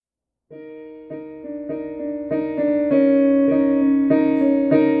I'm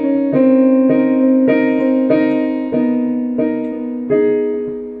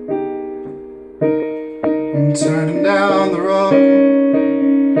turning down the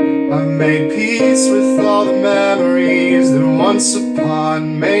road. I've made peace with all the memories that once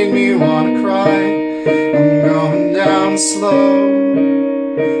upon made me wanna cry. I'm going down slow.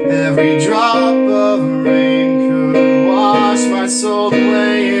 Every drop of rain could wash my soul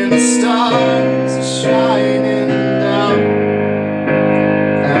away, and the stars are shining down,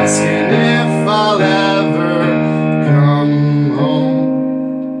 asking if I'll ever come home.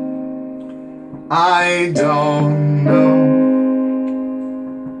 I don't know.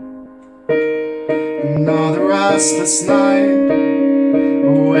 Another restless night,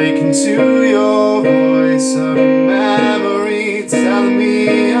 awaken to your voice of memory telling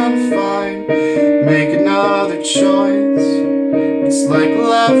me I'm fine. Make another choice, it's like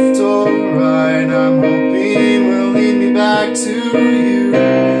left or right. I'm hoping will lead me back to you.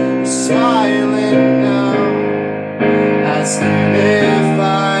 You're smiling now, asking if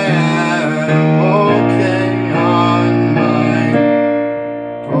I am okay on my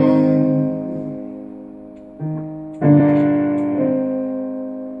own.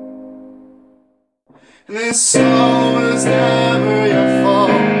 And this song was never your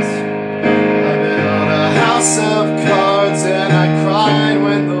fault. I built a house of cards and I cried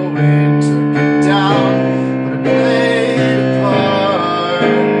when the wind took it down, but I played a part.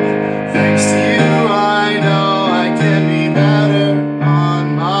 Thanks to you I know I can be better on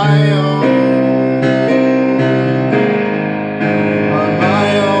my own. On my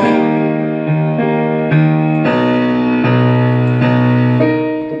own.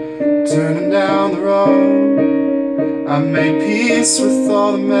 Turning down the road, I made peace with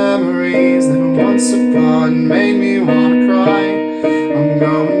all the memories that once upon made me wanna cry. I'm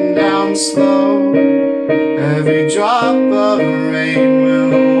going down slow. Every drop of rain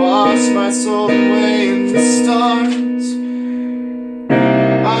will wash my soul away in the stars.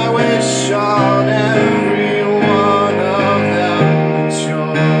 I wish on every one of them that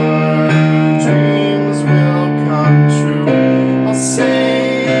your dreams will come true. I'll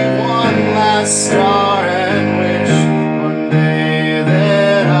save one last star and wish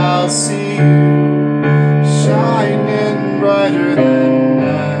I'll see you shining brighter than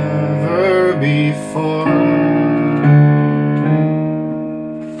ever before.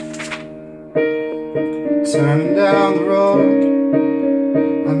 Turning down the road,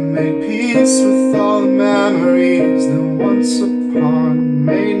 I made peace with all the memories that once upon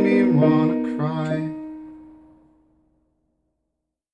made me wanna